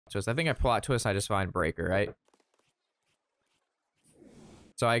twist. I think I plot twist, I just find breaker, right?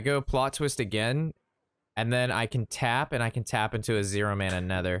 So I go plot twist again, and then I can tap, and I can tap into a 0-mana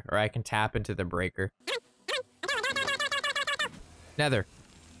nether, or I can tap into the breaker. Nether.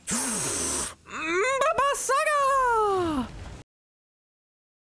 Saga!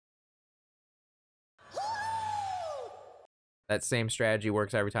 That same strategy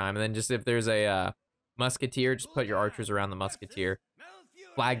works every time. And then just if there's a musketeer, just put your archers around the musketeer.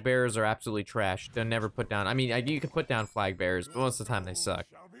 Flag bearers are absolutely trash. They'll never put down. I mean, you can put down flag bearers, but most of the time they suck.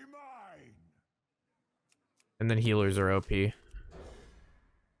 And then healers are OP. In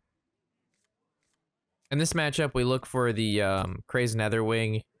this matchup, we look for the Crazed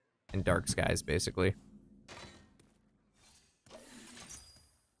Netherwing and Dark Skies, basically.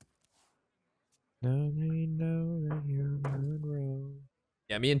 Yeah,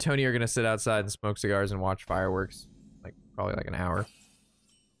 me and Tony are gonna sit outside and smoke cigars and watch fireworks. Like, probably like an hour.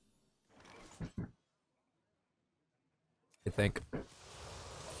 I think.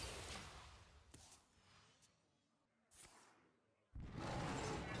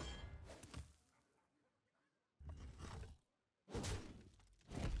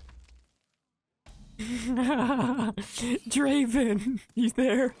 Draven, you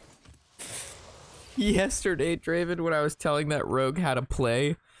there? Yesterday, Draven, when I was telling that rogue how to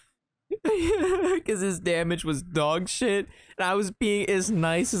play, because his damage was dog shit, and I was being as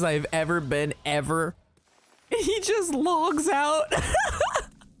nice as I've ever been, ever. He just logs out.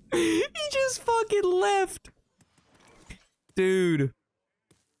 He just fucking left. Dude.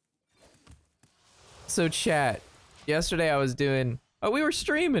 So chat, yesterday I was doing, we were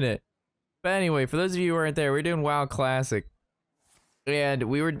streaming it. But anyway, for those of you who weren't there, we were doing WoW Classic. And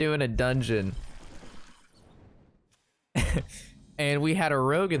we were doing a dungeon. And we had a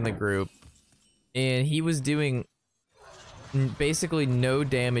rogue in the group. And he was doing basically no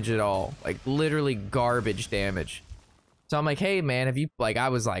damage at all. Like, literally garbage damage. So I'm like, hey man, have you, like, I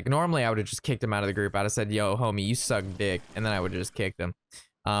was like, normally I would have just kicked him out of the group. I'd have said, yo, homie, you suck dick. And then I would have just kicked him.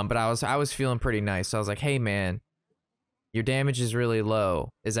 But I was feeling pretty nice. So I was like, hey man, your damage is really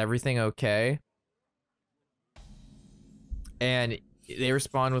low. Is everything okay? And they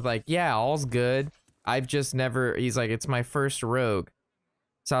respond with like, yeah, all's good. I've just never, he's like, it's my first rogue.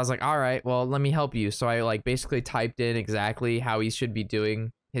 So I was like, all right, well, let me help you. So I like basically typed in exactly how he should be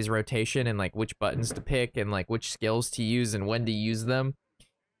doing his rotation and like which buttons to pick and like which skills to use and when to use them.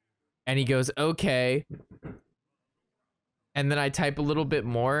 And he goes, okay. And then I type a little bit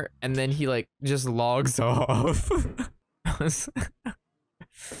more and then he like just logs off.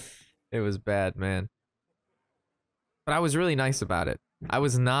 It was bad, man. But I was really nice about it. I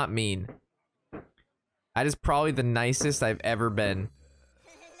was not mean. That is probably the nicest I've ever been.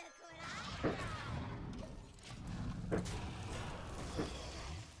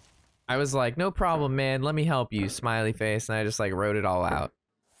 I was like, no problem, man. Let me help you, smiley face. And I just like wrote it all out.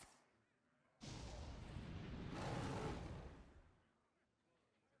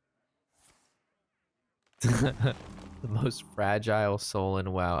 The most fragile soul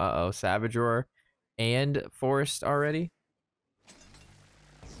in WoW. Uh-oh, Savage Roar and Forest already?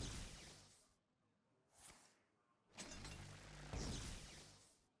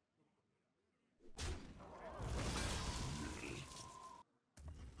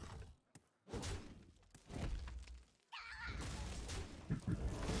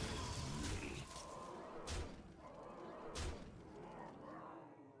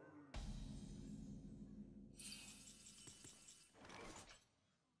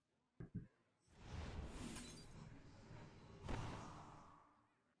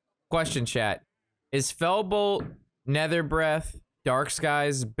 Question, chat. Is Fellbolt, Nether Breath, Dark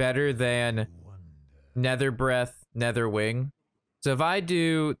Skies better than Nether Breath, Nether Wing? So if I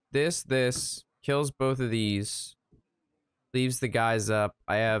do this, kills both of these, leaves the guys up.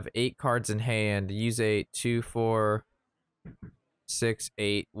 I have 8 cards in hand. Use 8, 2, 4, 6,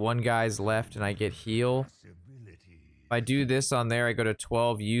 8. 1 guy's left and I get heal. If I do this on there, I go to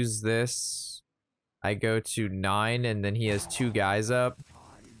 12, use this. I go to 9 and then he has 2 guys up.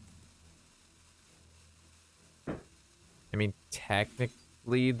 I mean,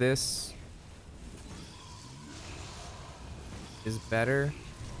 technically this is better,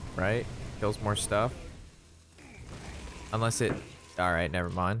 right? Kills more stuff. Unless it... Alright, never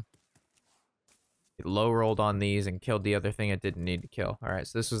mind. It low rolled on these and killed the other thing it didn't need to kill. Alright,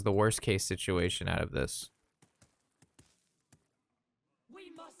 so this was the worst case situation out of this.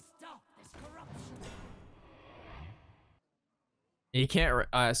 We must stop this corruption. You can't,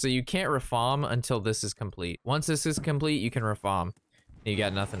 so you can't Rafaam until this is complete. Once this is complete, you can Rafaam. You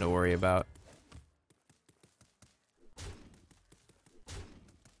got nothing to worry about.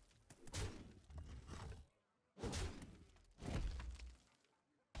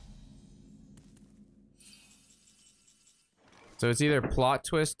 So it's either plot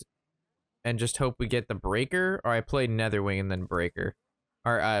twist and just hope we get the breaker, or I play Netherwing and then breaker.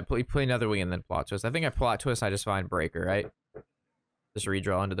 Or play Netherwing and then plot twist. I think I plot twist, I just find breaker, right? Just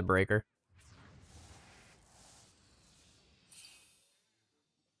redraw into the breaker.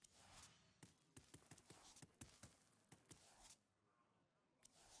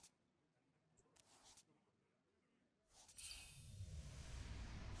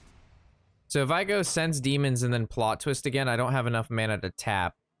 So if I go Sense Demons and then Plot Twist again, I don't have enough mana to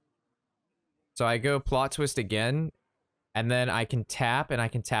tap. So I go Plot Twist again, and then I can tap, and I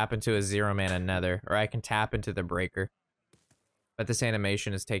can tap into a 0 mana Nether, or I can tap into the Breaker. But this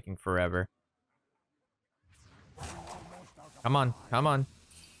animation is taking forever. Come on, come on.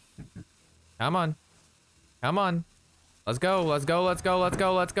 Come on. Come on. Let's go, let's go, let's go, let's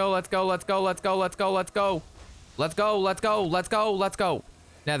go, let's go, let's go, let's go, let's go, let's go, let's go. Let's go, let's go, let's go, let's go.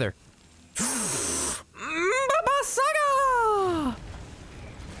 Nether. Saga!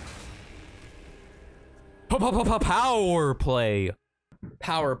 Power play.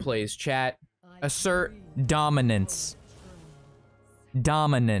 Power plays, chat. Assert dominance.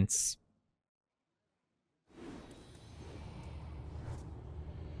 Dominance.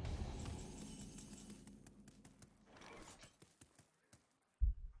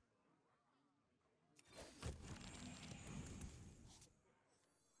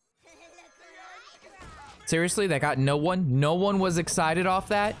 Seriously, that got no one? No one was excited off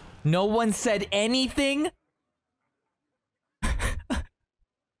that? No one said anything?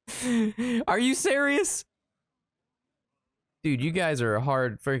 Are you serious? Dude, you guys are a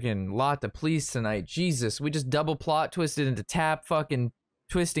hard freaking lot to please tonight. Jesus, we just double plot twisted into tap fucking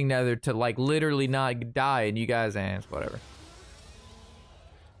twisting Nether to like literally not die, and you guys, whatever.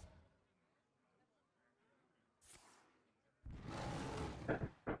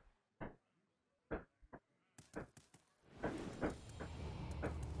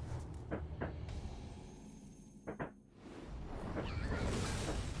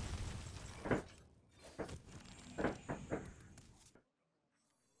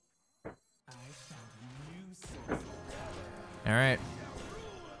 All right.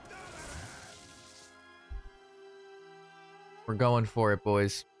 We're going for it,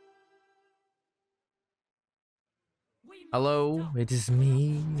 boys. Hello, it is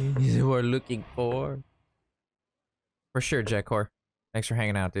me you are looking for. For sure, Jekor. Thanks for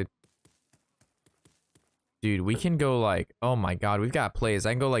hanging out, dude. Dude, we can go like, oh my god, we've got plays.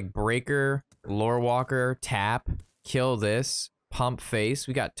 I can go like Breaker, Lore Walker, Tap, kill this, Pump Face.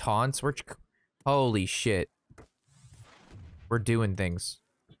 We got taunts. Holy shit. We're doing things.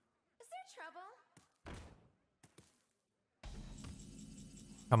 Is there trouble?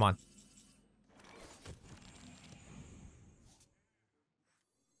 Come on.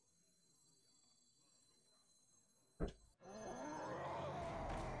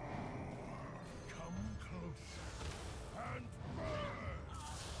 Come close and burn.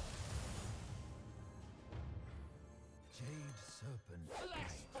 Jade Serpent.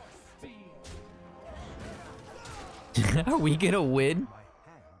 Are we gonna win? My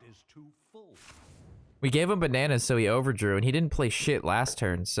hand is too full. We gave him bananas so he overdrew, and he didn't play shit last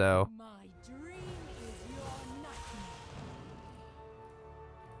turn, so. My dream is your nightmare.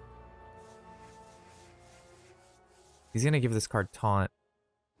 He's gonna give this card taunt.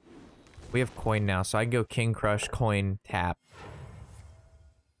 We have coin now, so I can go King Crush, coin, tap.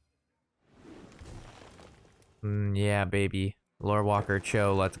 Yeah, baby. Lore Walker,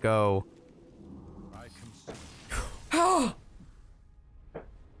 Cho, let's go.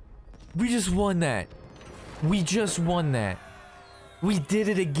 We just won that. We just won that. We did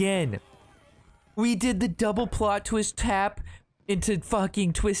it again. We did the double plot twist tap into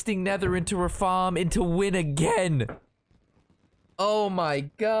fucking twisting Nether into Rafaam into win again. Oh my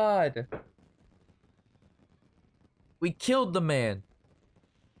god. We killed the man.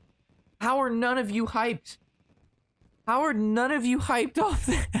 How are none of you hyped? How are none of you hyped off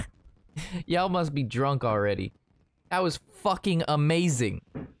that? Y'all must be drunk already. That was fucking amazing.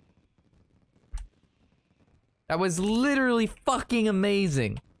 That was literally fucking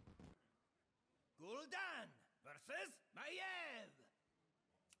amazing. Gul'dan versus Maiev.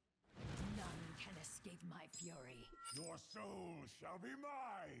 None can escape my fury. Your soul shall be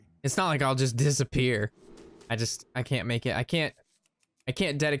mine. It's not like I'll just disappear. I can't make it. I can't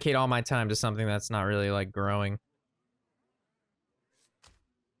dedicate all my time to something that's not really like growing.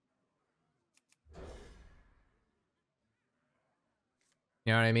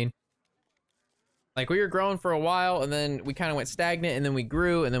 You know what I mean? Like, we were growing for a while, and then we kind of went stagnant, and then we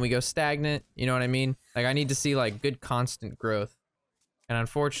grew, and then we go stagnant. You know what I mean? Like, I need to see, like, good constant growth. And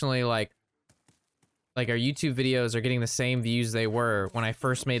unfortunately, like, like our YouTube videos are getting the same views they were when I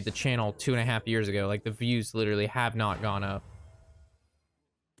first made the channel 2.5 years ago. Like the views literally have not gone up.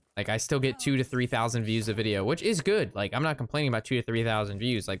 Like I still get 2,000 to 3,000 views a video, which is good. Like I'm not complaining about 2,000 to 3,000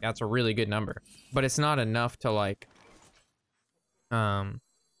 views. Like that's a really good number, but it's not enough to like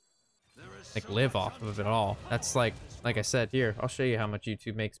live off of it all. That's like I said, here, I'll show you how much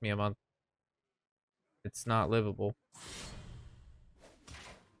YouTube makes me a month. It's not livable.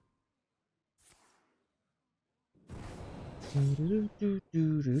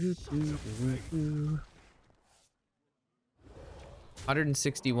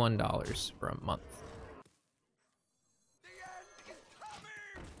 $161 for a month.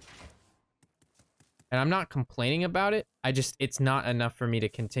 And I'm not complaining about it. It's not enough for me to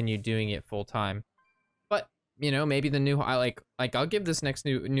continue doing it full time. But, you know, maybe the new, I'll give this next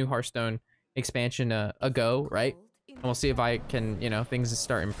new Hearthstone expansion a go, right? And we'll see if I can, you know, things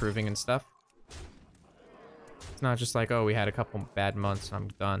start improving and stuff. It's not just like, oh, we had a couple bad months and I'm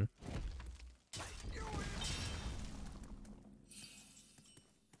done.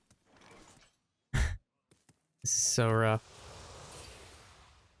 This is so rough.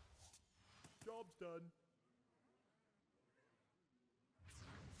 Job's done.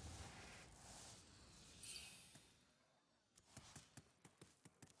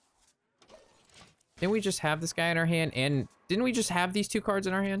 Didn't we just have this guy in our hand? And didn't we just have these 2 cards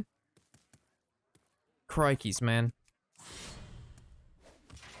in our hand? Crikeys, man.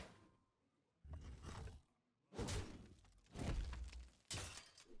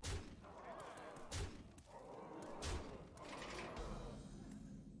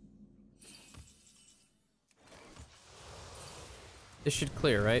 This should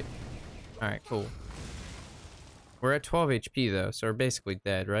clear, right? Alright, cool. We're at 12 HP though, so we're basically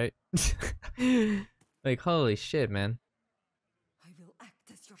dead, right? Like, holy shit, man. I will act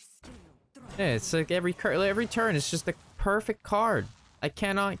as your scale. Yeah, it's like every turn is just a perfect card. I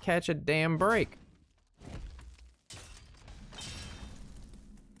cannot catch a damn break.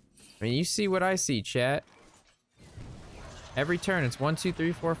 I mean, you see what I see, chat. Every turn, it's 1, 2,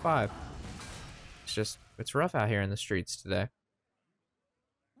 3, 4, 5. It's rough out here in the streets today.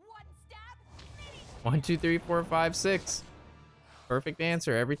 1, 2, 3, 4, 5, 6. Perfect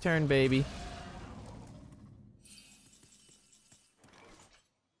answer every turn, baby.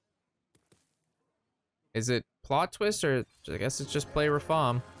 Is it plot twist or I guess it's just play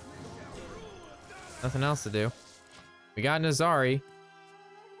Rafaam? Nothing else to do. We got Nozari.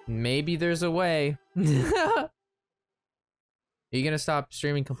 Maybe there's a way. Are you gonna stop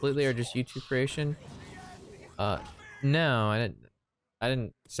streaming completely or just YouTube creation? No, I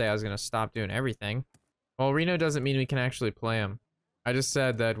didn't say I was gonna stop doing everything. Well, Reno doesn't mean we can actually play him. I just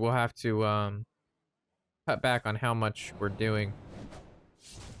said that we'll have to cut back on how much we're doing.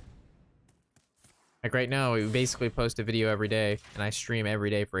 Like right now, we basically post a video every day, and I stream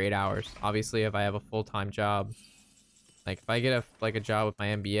every day for 8 hours. Obviously, if I have a full-time job, like if I get a job with my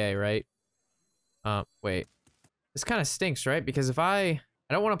MBA, right? Wait, this kind of stinks, right? Because if I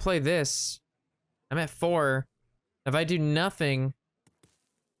don't want to play this, I'm at 4. If I do nothing,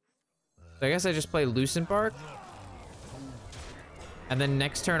 so I guess I just play Lucent Bark, and then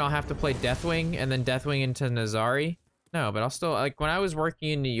next turn I'll have to play Deathwing, and then Deathwing into Nozari. No, but I'll still, like when I was working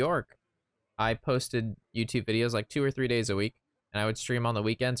in New York, I posted YouTube videos like 2 or 3 days a week, and I would stream on the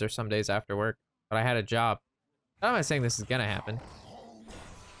weekends or some days after work, but I had a job. I'm not saying this is gonna happen.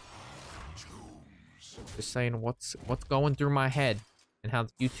 Just saying what's going through my head and how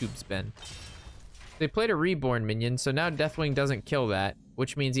YouTube's been. They played a Reborn minion, so now Deathwing doesn't kill that,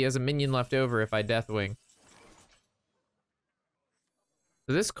 which means he has a minion left over if I Deathwing.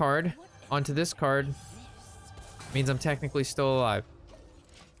 So this card, onto this card, means I'm technically still alive.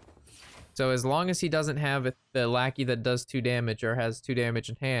 So as long as he doesn't have the lackey that does 2 damage or has 2 damage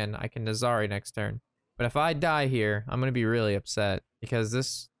in hand, I can Nozari next turn. But if I die here, I'm gonna be really upset because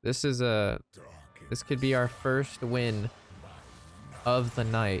this could be our first win of the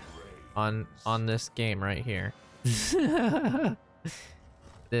night on this game right here.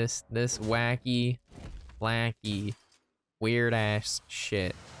 this wacky, lackey, weird ass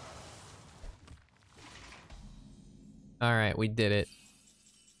shit. All right, we did it.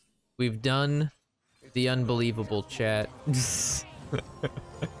 We've done the unbelievable, chat.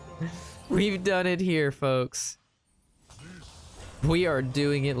 We've done it here, folks. We are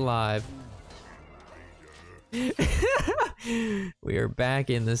doing it live. We are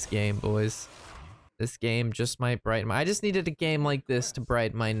back in this game, boys. This game just might brighten my... I just needed a game like this to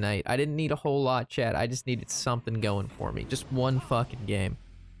brighten my night. I didn't need a whole lot, chat. I just needed something going for me. Just one fucking game.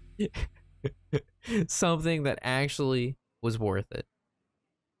 Something that actually was worth it.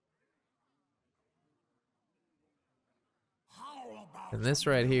 And this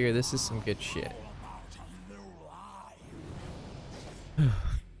right here, this is some good shit. I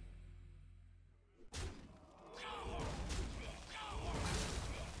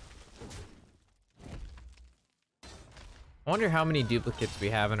wonder how many duplicates we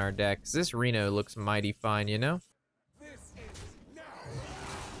have in our deck. 'Cause this Reno looks mighty fine, you know?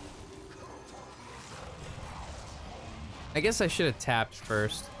 I guess I should have tapped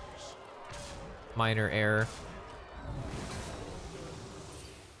first. Minor error.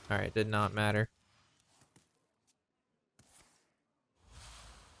 Alright, did not matter.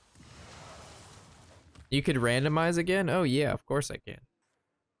 You could randomize again? Oh yeah, of course I can.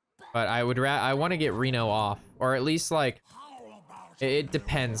 But I want to get Reno off, or at least like it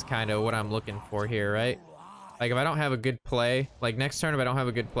depends kind of what I'm looking for here, right? Like if I don't have a good play, like next turn if I don't have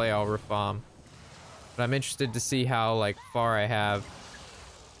a good play, I'll Rafaam. But I'm interested to see how like far I have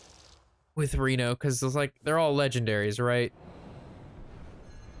with Reno, because it's like they're all legendaries, right?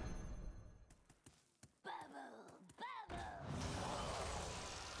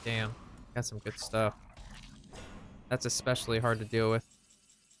 Damn, got some good stuff. That's especially hard to deal with.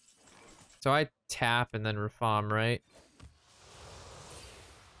 So I tap and then Rafaam, right?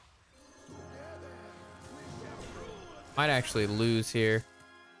 Might actually lose here.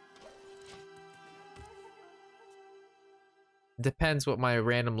 Depends what my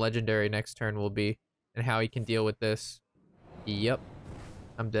random legendary next turn will be and how he can deal with this. Yep,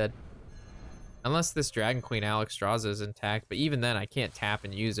 I'm dead. Unless this Dragon Queen Alexstrasza is intact, but even then I can't tap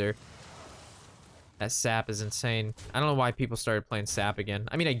and use her. That sap is insane. I don't know why people started playing sap again.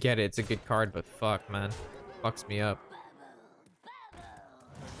 I mean, I get it, it's a good card, but fuck, man. Fucks me up.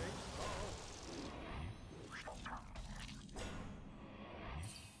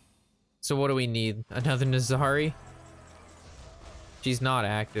 So what do we need? Another Nozari? She's not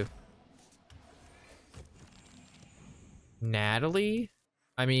active. Natalie?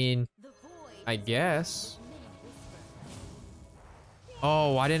 I mean, I guess.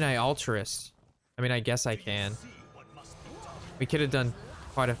 Oh, why didn't I Altruist? I mean, I guess I can. We could have done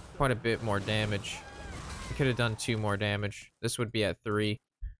quite a bit more damage. We could have done 2 more damage. This would be at 3.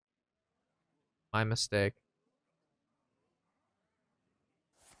 My mistake.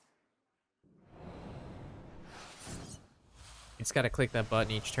 It's got to click that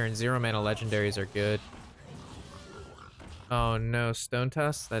button each turn. 0 mana legendaries are good. Oh no, Stone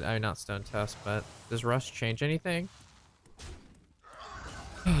Tusk? That, I mean, not Stone Tusk, but does Rust change anything?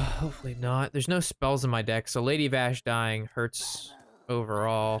 Hopefully not. There's no spells in my deck, so Lady Vash dying hurts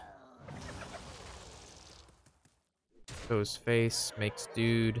overall. Goes face, makes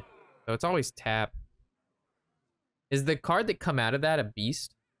dude. So it's always tap. Is the card that come out of that a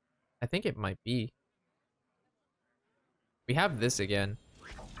beast? I think it might be. We have this again.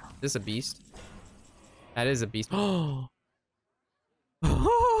 Is this a beast? That is a beast. Oh!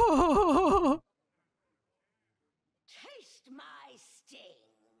 Taste my sting.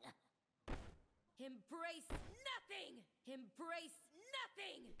 Embrace nothing. Embrace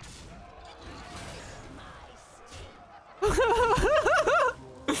nothing. My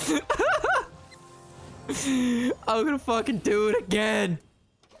sting. I'm gonna fucking do it again.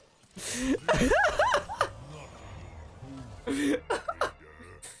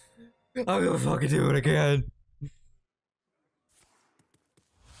 I'm gonna fucking do it again.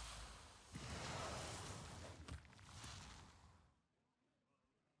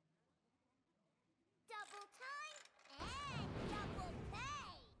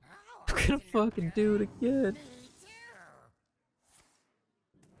 I'm gonna fucking do it again.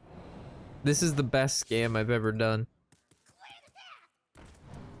 This is the best scam I've ever done.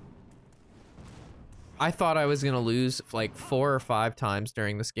 I thought I was gonna lose like 4 or 5 times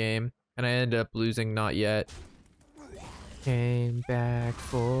during this game, and I ended up losing not yet. Came back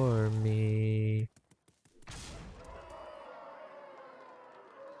for me.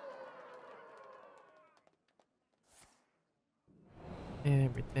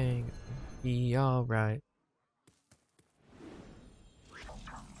 Everything will be alright.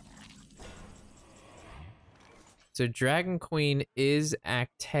 So Dragon Queen is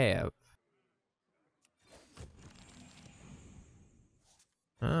active.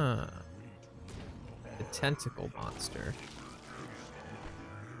 Ah. The tentacle monster.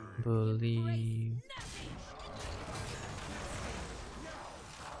 Believe.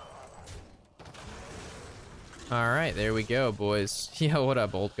 Alright, there we go, boys. Yo, what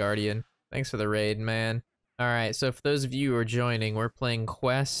up, Old Guardian? Thanks for the raid, man. Alright, so for those of you who are joining, we're playing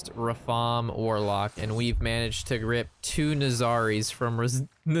Quest Rafaam Warlock, and we've managed to rip 2 Nozaris from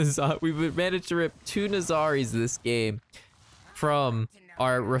we've managed to rip 2 Nozaris this game from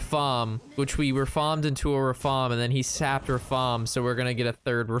our Rafaam, which we Rafamed into a Rafaam, and then he sapped Rafaam, so we're gonna get a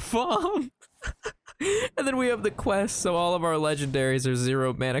third Rafaam. And then we have the quest, so all of our legendaries are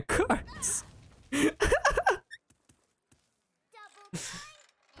 0 mana cards.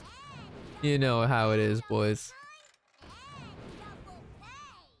 You know how it is, boys.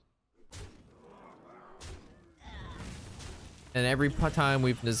 And every time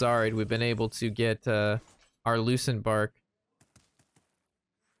we've Nozari'd, we've been able to get our Lucent Bark.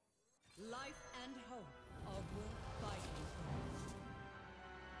 Life and hope are worth fighting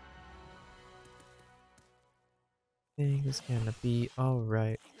for. Things gonna be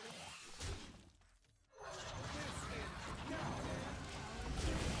alright.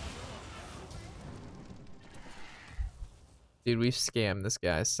 Dude, we've scammed this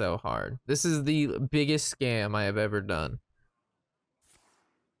guy so hard. This is the biggest scam I have ever done.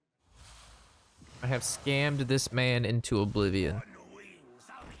 I have scammed this man into oblivion.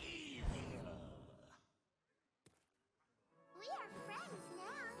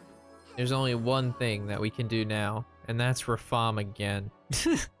 There's only one thing that we can do now, and that's Rafaam again.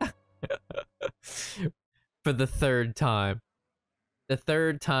 For the third time. The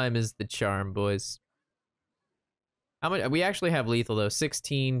third time is the charm, boys. How much? We actually have lethal though.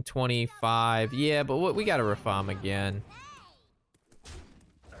 16, 25. Yeah, but what we gotta Rafaam again.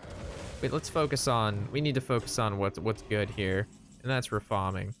 Wait, let's focus on. We need to focus on what's good here, and that's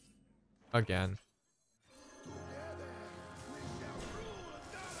Rafaaming again.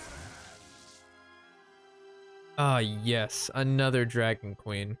 Ah, yes, another Dragon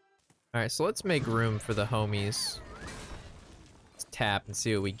Queen. All right, so let's make room for the homies. Let's tap and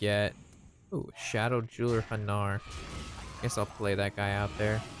see what we get. Ooh, Shadow Jeweler Hanar. Guess I'll play that guy out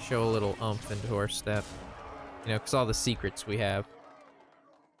there. Show a little oomph into our step. You know, because all the secrets we have.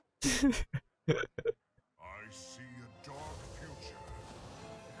 I see a dark future.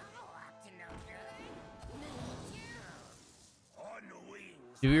 On the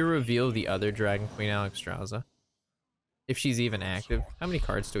wings. Do we reveal the other Dragon Queen, Alexstrasza? If she's even active. How many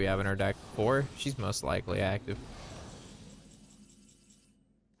cards do we have in our deck? 4? She's most likely active.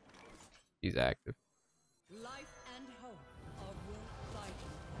 She's active. Life and hope are worth fighting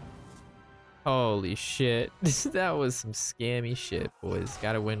for. Holy shit. That was some scammy shit, boys.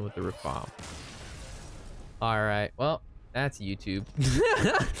 Gotta win with the Rafaam. Alright, well, that's YouTube.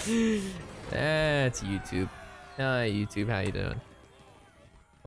 That's YouTube. Hi, YouTube, how you doing?